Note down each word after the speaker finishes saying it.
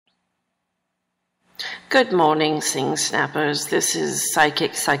Good morning, Sing Snappers. This is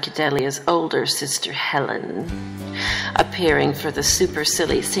Psychic Psychedelia's older sister, Helen, appearing for the Super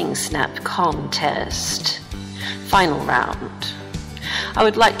Silly Sing Snap contest. Final round. I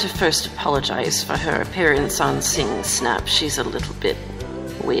would like to first apologize for her appearance on Sing Snap. She's a little bit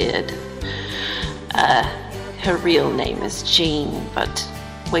weird. Her real name is Jean, but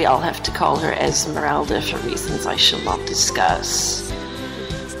we all have to call her Esmeralda for reasons I shall not discuss.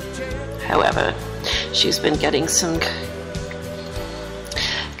 However, she's been getting some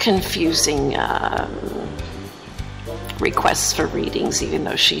confusing requests for readings, even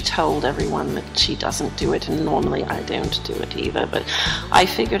though she told everyone that she doesn't do it, and normally I don't do it either. But I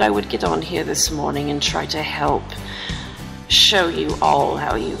figured I would get on here this morning and try to help show you all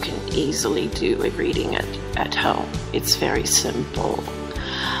how you can easily do a reading at home. It's very simple.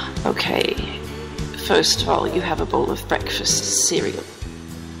 Okay, first of all, you have a bowl of breakfast cereal,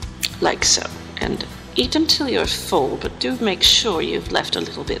 like so. And eat until you're full, but do make sure you've left a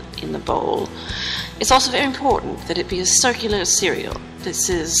little bit in the bowl. It's also very important that it be a circular cereal. This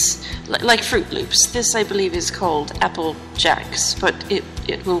is like Fruit Loops. This, I believe, is called Apple Jacks, but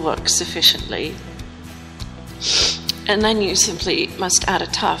it will work sufficiently. And then you simply must add a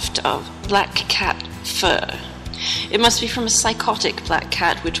tuft of black cat fur. It must be from a psychotic black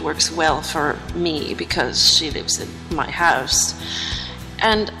cat, which works well for me because she lives in my house.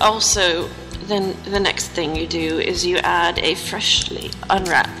 And also, then the next thing you do is you add a freshly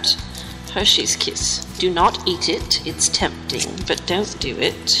unwrapped Hershey's Kiss. Do not eat it, it's tempting, but don't do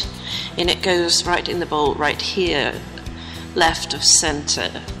it. And it goes right in the bowl right here, left of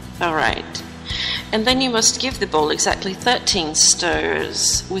center. Alright. And then you must give the bowl exactly 13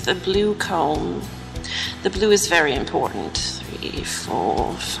 stirs with a blue comb. The blue is very important. 3,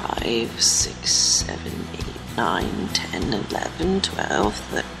 4, 5, 6, 7, 8. 9, 10, 11, 12,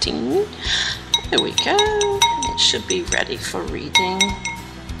 13. There we go. It should be ready for reading.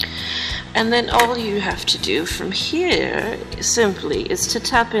 And then all you have to do from here simply is to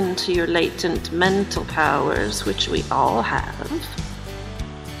tap into your latent mental powers, which we all have.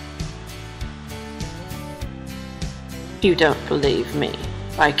 You don't believe me?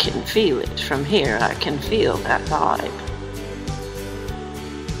 I can feel it from here. I can feel that vibe.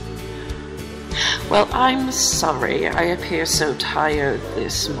 Well, I'm sorry I appear so tired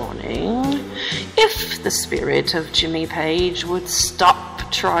this morning. If the spirit of Jimmy Page would stop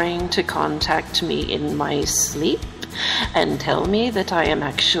trying to contact me in my sleep and tell me that I am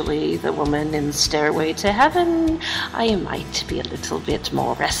actually the woman in Stairway to Heaven, I might be a little bit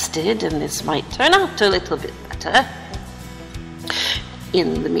more rested and this might turn out a little bit better.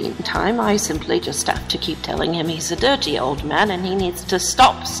 In the meantime, I simply just have to keep telling him he's a dirty old man and he needs to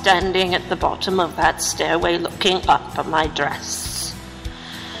stop standing at the bottom of that stairway looking up at my dress.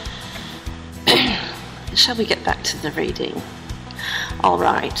 Shall we get back to the reading?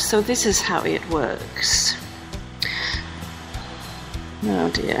 Alright, so this is how it works. Oh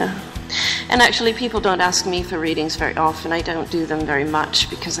dear. And actually, people don't ask me for readings very often. I don't do them very much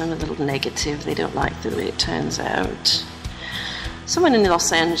because I'm a little negative. They don't like the way it turns out. Someone in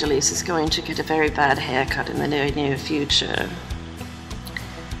Los Angeles is going to get a very bad haircut in the near future.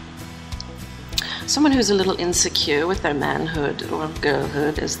 Someone who's a little insecure with their manhood or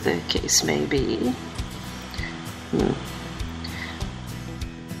girlhood, as the case may be.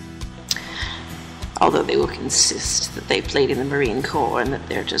 Although they will insist that they played in the Marine Corps and that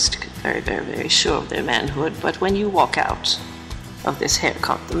they're just very, very, very sure of their manhood. But when you walk out of this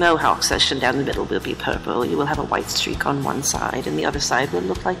haircut, the mohawk section down the middle will be purple. You will have a white streak on one side, and the other side will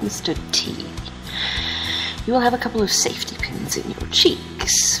look like Mr. T. You will have a couple of safety pins in your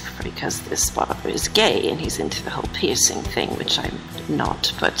cheeks, because this barber is gay and he's into the whole piercing thing, which I'm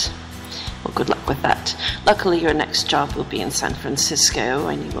not, but well, good luck with that. Luckily, your next job will be in San Francisco,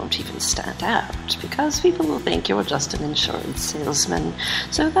 and you won't even stand out, because people will think you're just an insurance salesman,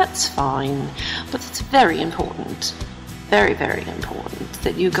 so that's fine. But it's very important, very, very important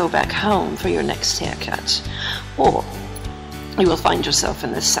that you go back home for your next haircut, or you will find yourself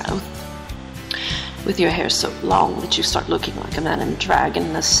in the South with your hair so long that you start looking like a man in drag. And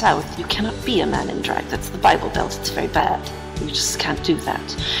in the South, you cannot be a man in drag. That's the Bible Belt. It's very bad. You just can't do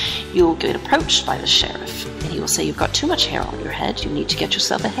that. You'll get approached by the sheriff, and he will say, you've got too much hair on your head. You need to get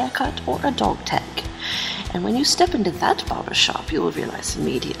yourself a haircut or a dog tag. And when you step into that barber shop, you will realize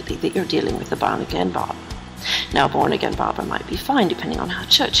immediately that you're dealing with a born-again barber. Now, a born-again barber might be fine depending on how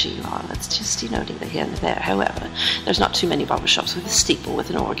churchy you are. That's just, neither here nor there. However, there's not too many barber shops with a steeple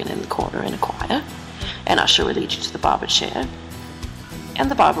with an organ in the corner and a choir. An usher will lead you to the barber chair. And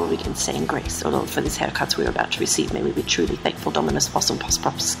the barber will begin saying grace. O Lord, for these haircuts we are about to receive, may we be truly thankful. Dominus possum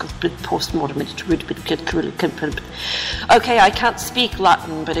post-mortem. Okay, I can't speak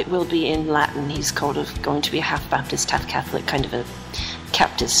Latin, but it will be in Latin. He's kind of going to be a half Baptist, half Catholic, kind of a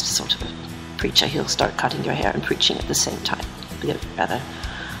Baptist sort of a preacher. He'll start cutting your hair and preaching at the same time. He'll be a rather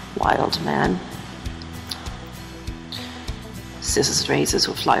wild man. Scissors and razors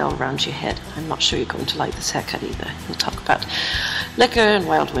will fly all around your head. I'm not sure you're going to like this haircut either. He'll talk about liquor and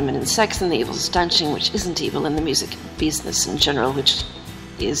wild women and sex and the evil of dancing, which isn't evil, and the music business in general, which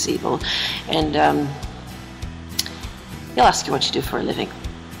is evil. And he'll ask you what you do for a living.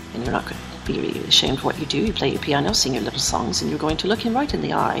 And you're not going to be really ashamed of what you do. You play your piano, sing your little songs, and you're going to look him right in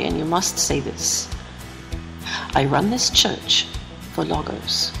the eye, and you must say this. I run this church for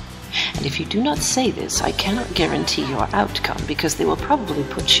Logos. And if you do not say this, I cannot guarantee your outcome, because they will probably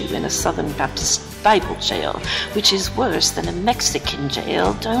put you in a Southern Baptist Bible jail, which is worse than a Mexican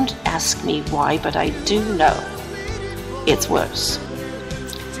jail. Don't ask me why, but I do know it's worse.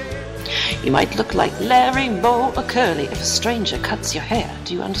 You might look like Larry, Moe, or Curly if a stranger cuts your hair.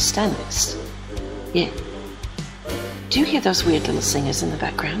 Do you understand this? Yeah. Do you hear those weird little singers in the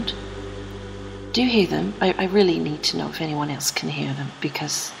background? Do you hear them? I really need to know if anyone else can hear them,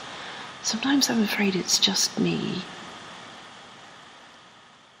 because sometimes I'm afraid it's just me.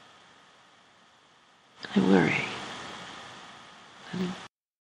 I worry.